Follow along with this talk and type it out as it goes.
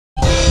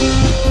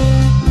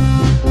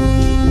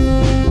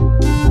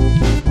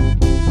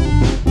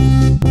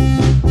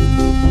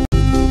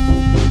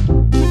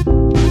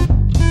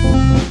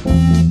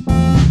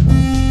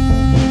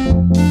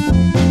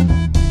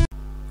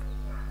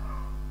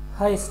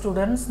Hi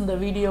students, in the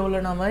video we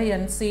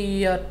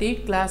Ncert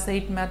class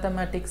 8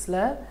 mathematics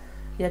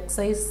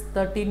exercise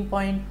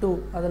 13.2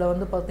 adula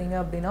vandu pathinga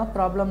appadina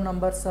problem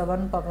number 7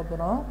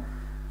 paakaporam.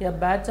 A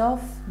batch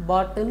of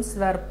bottles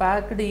were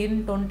packed in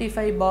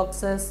 25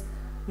 boxes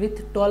with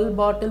 12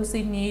 bottles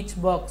in each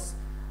box.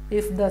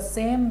 If the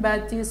same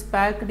batch is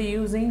packed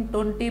using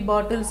 20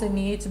 bottles in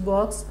each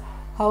box,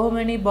 how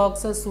many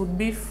boxes would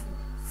be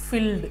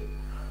filled?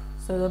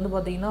 So idu vandu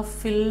pathina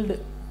filled,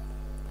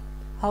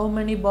 how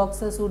many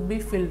boxes would be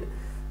filled.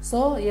 So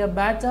a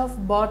batch of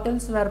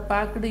bottles were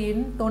packed in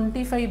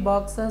 25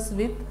 boxes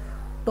with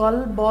 12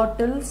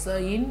 bottles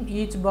in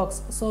each box.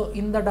 So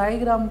in the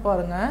diagram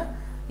parunga,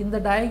 in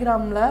the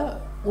diagram la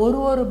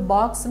ஒரு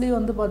பாக்ஸ்லயே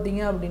வந்து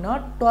பாத்தீங்க அப்படினா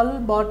 12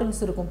 bottles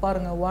இருக்கும்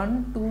பாருங்க.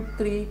 1 2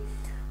 3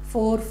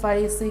 4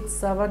 5 6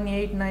 7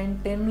 8 9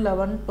 10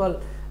 11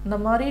 12 இந்த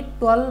மாதிரி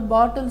 12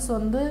 bottles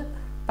வந்து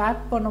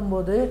back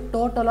பண்ணும்போது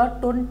டோட்டலா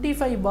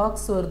 25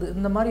 பாக்ஸ் வருது.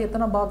 இந்த மாதிரி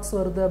எத்தனை பாக்ஸ்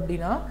வருது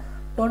அப்படினா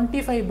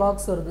 25 box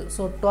வருது.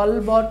 So 12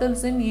 bottles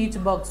in each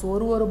box.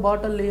 ஒரு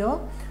பாட்டில்லையும்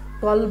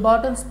 12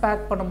 bottles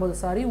பேக்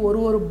பண்ணும்போது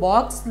ஒரு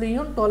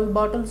பாக்ஸ்லையும் 12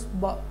 bottles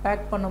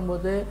பேக்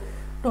பண்ணும்போது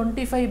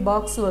 25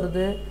 box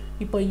வருது.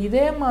 இப்போ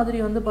இதே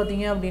மாதிரி வந்து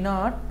பாத்தீங்க அப்படினா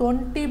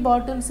 20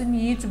 bottles in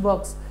each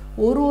box.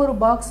 ஒரு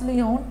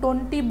பாக்ஸ்லையும்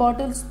 20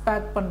 bottles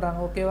பேக்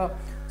பண்றாங்க. ஓகேவா?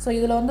 So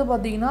இதுல வந்து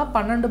பாத்தீங்கன்னா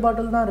 12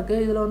 பாட்டில் தான் இருக்கு.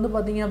 இதுல வந்து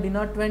பாத்தீங்க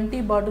அப்படினா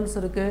 20 bottles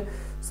இருக்கு.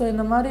 So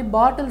இந்த மாதிரி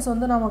bottles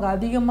வந்து நமக்கு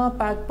அதிகமா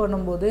பேக்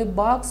பண்ணும்போது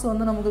பாக்ஸ்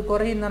வந்து நமக்கு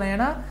குறையும் தானே.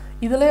 ஏனா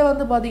இதுலயே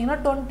வந்து பாத்தீங்கன்னா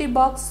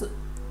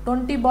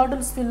 20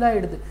 bottles fill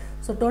ஆயிடுது.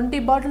 So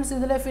 20 bottles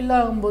இதுல fill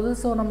ஆகும்போது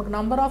so நமக்கு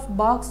நம்பர் ஆஃப்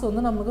பாக்ஸ்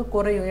வந்து நமக்கு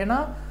குறையும். ஏனா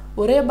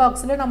ஒரே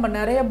பாக்ஸ்ல நம்ம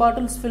நிறைய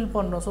bottles fill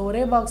பண்றோம். So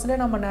ஒரே பாக்ஸ்ல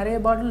நம்ம நிறைய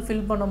பாட்டில்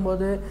fill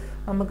பண்ணும்போது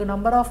நமக்கு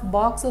நம்பர் ஆஃப்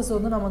பாக்ஸஸ்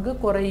வந்து நமக்கு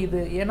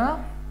குறையுது. ஏனா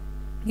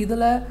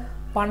இதுல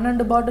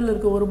 12 பாட்டில்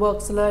இருக்கு ஒரு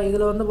பாக்ஸ்ல,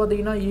 இதுல வந்து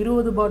பாத்தீங்கன்னா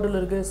 20 பாட்டில்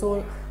இருக்கு. சோ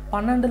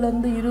 12 ல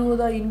இருந்து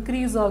 20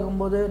 இன்கிரீஸ்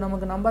ஆகும்போது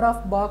நமக்கு நம்பர்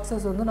ஆஃப்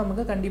பாக்ஸஸ் வந்து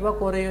நமக்கு கண்டிப்பா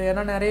குறையும்.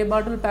 ஏனா நிறைய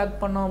பாட்டில் பேக்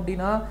பண்ணோம்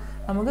அப்படினா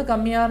நமக்கு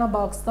கம்மியான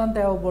பாக்ஸ் தான்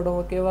தேவைப்படும்.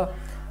 ஓகேவா?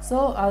 சோ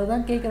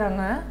அதுதான்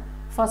கேக்குறாங்க.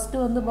 ஃபர்ஸ்ட்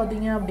வந்து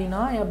பாத்தீங்க அப்படினா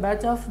a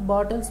batch of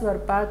bottles were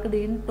packed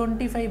in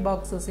 25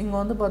 boxes. இங்க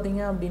வந்து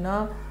பாத்தீங்க அப்படினா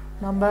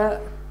நம்ம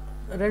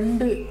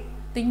ரெண்டு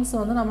திங்ஸ்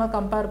வந்து நம்ம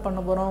கம்பேர் பண்ண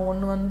போறோம்.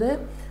 ஒன்னு வந்து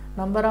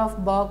number of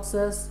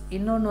boxes,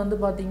 இன்னொன்னு வந்து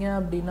பாத்தீங்க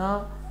அப்படினா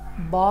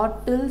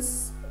bottles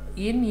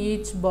in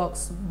each box.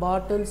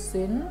 Bottles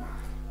in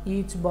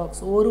each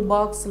box. ஒரு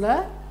பாக்ஸ்ல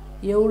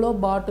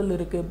எவ்வளவு பாட்டில்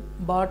இருக்கு?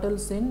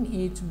 Bottles in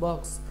each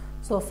box.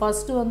 So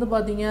first வந்து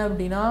பாத்தீங்க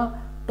அப்படினா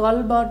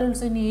 12 bottles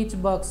in each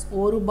box.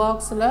 ஒரு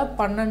பாக்ஸ்ல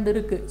 12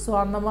 இருக்கு. So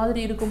அந்த மாதிரி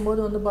இருக்கும்போது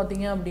வந்து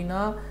பாத்தீங்க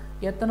அப்படினா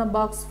எத்தனை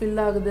பாக்ஸ் fill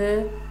ஆகுது?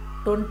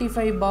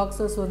 25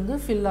 boxes வந்து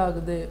fill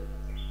ஆகுது.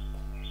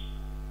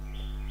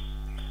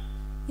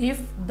 If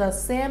the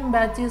same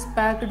batch is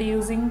packed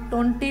using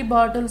 20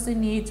 bottles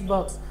in each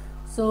box.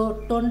 So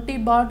 20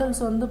 bottles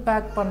வந்து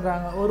பேக்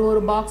பண்றாங்க.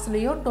 ஒரு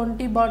பாக்ஸ்லயும்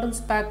 20 bottles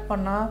பேக்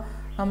பண்ணா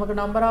நமக்கு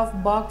நம்பர் ஆஃப்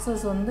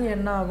பாக்ஸஸ் வந்து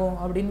என்ன ஆகும்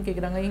அப்படினு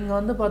கேக்குறாங்க. இங்க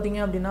வந்து பாத்தீங்க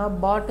அப்படினா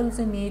bottles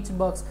in each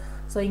box.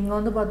 So இங்க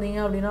வந்து பாத்தீங்க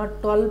அப்படினா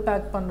 12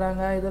 பேக்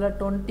பண்றாங்க, இதுல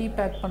 20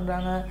 பேக்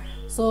பண்றாங்க.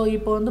 சோ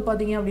இப்போ வந்து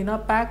பாத்தீங்க அப்படினா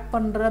பேக்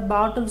பண்ற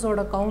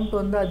பாட்டில்ஸோட கவுண்ட்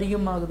வந்து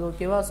அதிகமாகுது.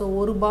 ஓகேவா? சோ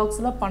ஒரு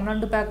பாக்ஸ்ல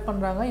 12 பேக்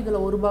பண்றாங்க, இதுல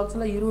ஒரு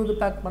பாக்ஸ்ல 20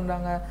 பேக்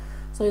பண்றாங்க.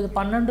 So இது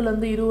 12 ல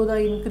இருந்து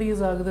 20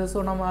 இன்கிரீஸ் ஆகுது. சோ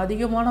நம்ம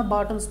அதிகமான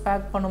பாட்டில்ஸ்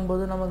பேக்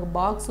பண்ணும்போது நமக்கு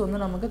பாக்ஸ் வந்து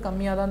நமக்கு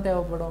கம்மியா தான்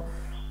தேவைப்படும்.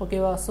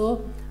 ஓகேவா? So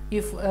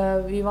if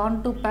we want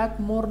to pack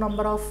more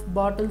number of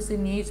bottles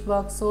in each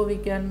box, so we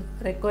can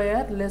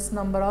require less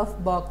number of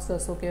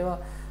boxes. ஓகேவா?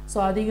 So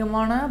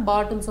அதிகமான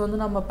பாட்டில்ஸ் வந்து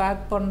நம்ம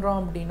பேக் பண்றோம்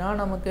அப்படினா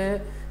நமக்கு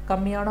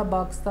கம்மியான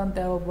பாக்ஸ் தான்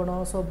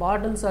தேவைப்படும். So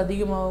பாட்டில்ஸ்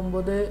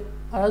அதிகமாகும்போது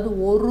அதாவது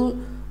ஒரு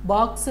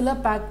பாக்ஸ்ல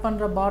பேக்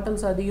பண்ற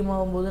பாட்டில்ஸ்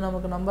அதிகமாகும்போது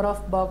நமக்கு நம்பர்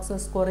ஆஃப்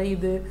பாக்ஸஸ்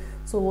குறையுது.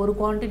 சோ ஒரு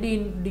குவாண்டிட்டி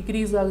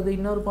டிக்ரீஸ் ஆகுது,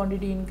 இன்னொரு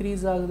குவாண்டிட்டி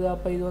இன்கிரீஸ் ஆகுது.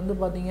 அப்ப இது வந்து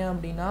பாத்தீங்க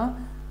அப்படினா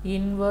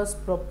இன்வெர்ஸ்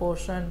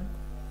ப்ரொபோர்ஷன்.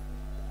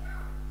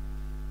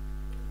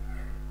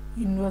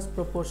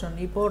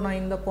 இப்போ நான்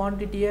இந்த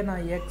குவாண்டிட்டியை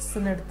நான் x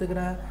ன்னு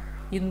எடுத்துக்கிறேன்,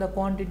 இந்த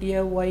குவாண்டிட்டியை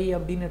y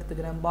அப்படினு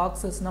எடுத்துக்கிறேன்.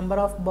 Boxes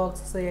number of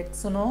boxes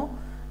x னோ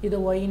இது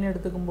y ன்னு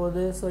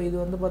எடுத்துக்கும்போது சோ இது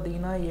வந்து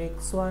பாத்தீங்கன்னா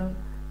x1,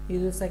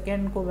 இது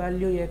செகண்ட்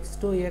வேல்யூ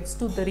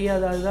x2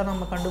 தெரியாது, அதுதான்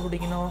நம்ம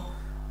கண்டுபிடிக்கணும்.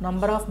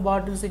 Number of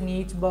bottles in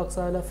each box,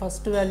 அதுல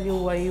first value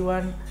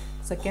y1,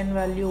 second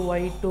value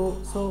y2.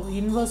 So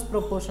inverse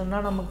ப்ரொபோர்ஷன்னா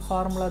நமக்கு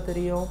ஃபார்முலா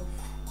தெரியும்.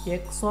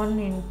 x1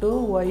 into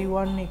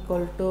y1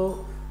 equal to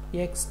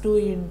x2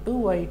 into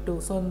y2.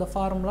 So இந்த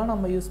ஃபார்முலா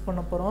நம்ம யூஸ்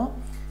பண்ண போகிறோம்.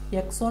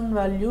 x1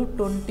 value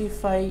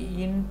 25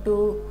 into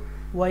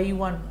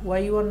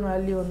y1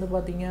 value வந்து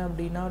பார்த்தீங்க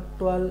அப்படின்னா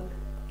 12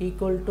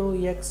 equal to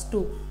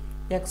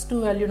x2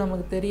 வேல்யூ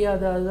நமக்கு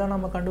தெரியாது, அதுதான்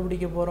நம்ம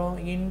கண்டுபிடிக்க போகிறோம்.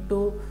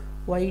 into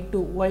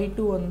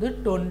y2 வந்து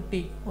 20.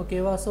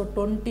 ஓகேவா? ஸோ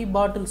 20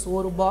 பாட்டில்ஸ்,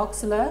 ஒரு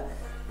பாக்ஸில்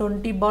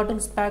 20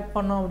 பாட்டில்ஸ் பேக்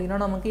பண்ணோம் அப்படின்னா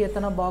நமக்கு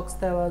எத்தனை பாக்ஸ்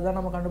தேவை அதுதான்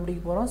நம்ம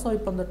கண்டுபிடிக்க போகிறோம். ஸோ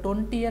இப்போ இந்த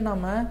 20யை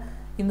நம்ம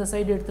இந்த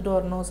சைடு எடுத்துகிட்டு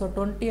வரணும். ஸோ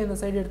 20 இந்த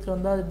சைடு எடுத்துகிட்டு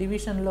வந்தால் அது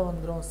டிவிஷனில்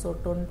வந்துடும். ஸோ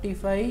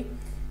 25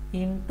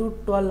 இன்ட்டு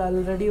 12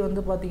 ஆல்ரெடி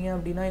வந்து பார்த்தீங்க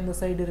அப்படின்னா இந்த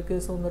சைடு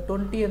இருக்குது. ஸோ இந்த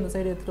 20 அந்த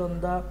சைடு எடுத்துகிட்டு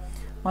வந்தால்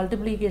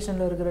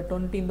மல்டிப்ளிகேஷனில் இருக்கிற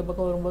 20 இந்த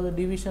பக்கம் வரும்போது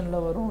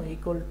டிவிஷனில் வரும்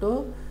ஈக்குவல் டு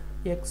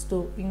x2.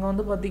 இங்கே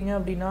வந்து பார்த்தீங்க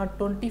அப்படின்னா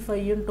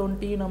 25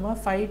 20 நம்ம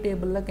 5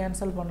 டேபிளில்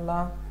கேன்சல்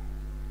பண்ணலாம்.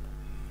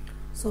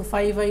 So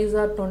 5 5s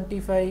are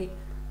 25,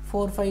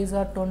 4 5s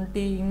are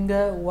 20,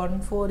 இங்கே 1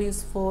 4 is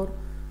 4,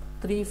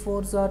 3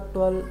 4s are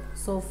 12.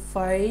 So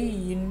 5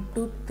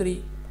 into 3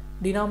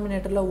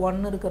 டினாமினேட்டரில்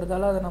 1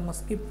 இருக்கிறதால அதை நம்ம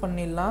ஸ்கிப்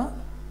பண்ணிடலாம்.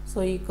 So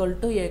equal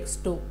to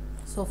x2.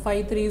 So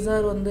 5 3s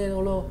are வந்து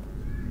எவ்வளோ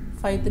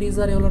 5 3s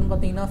are எவ்வளோன்னு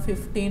பார்த்தீங்கன்னா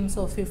 15.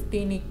 So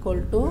 15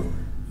 equal to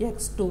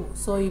x2.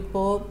 So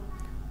இப்போது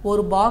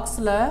ஒரு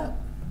பாக்ஸில்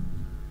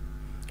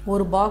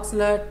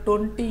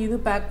 20 இது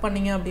பேக்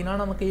பண்ணிங்க அப்படின்னா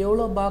நமக்கு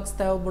எவ்வளோ பாக்ஸ்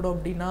தேவைப்படும்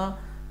அப்படின்னா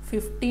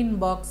 15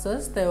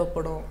 பாக்ஸஸ்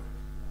தேவைப்படும்.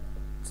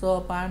 ஸோ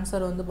அப்போ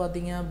ஆன்சர் வந்து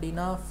பார்த்தீங்க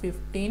அப்படின்னா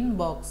 15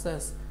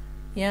 பாக்ஸஸ்.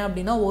 ஏன்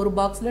அப்படின்னா ஒரு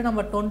பாக்ஸில்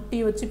நம்ம 20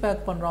 வச்சு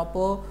பேக் பண்ணுறோம்.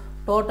 அப்போது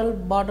டோட்டல்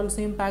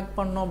பாட்டில்ஸையும் பேக்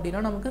பண்ணோம் அப்படின்னா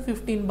நமக்கு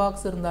 15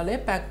 பாக்ஸ் இருந்தாலே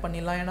பேக்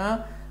பண்ணிடலாம். ஏன்னா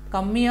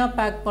கம்மியாக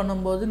பேக்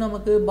பண்ணும்போது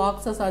நமக்கு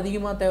பாக்ஸஸ்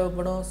அதிகமாக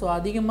தேவைப்படும். ஸோ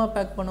அதிகமாக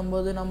பேக்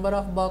பண்ணும்போது நம்பர்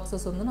ஆஃப்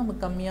பாக்ஸஸ் வந்து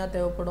நமக்கு கம்மியாக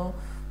தேவைப்படும்.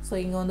 ஸோ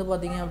இங்கே வந்து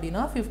பார்த்தீங்க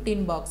அப்படின்னா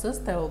 15 பாக்ஸஸ்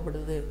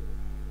தேவைப்படுது.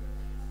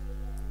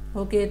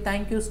 Okay,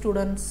 thank you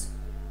students.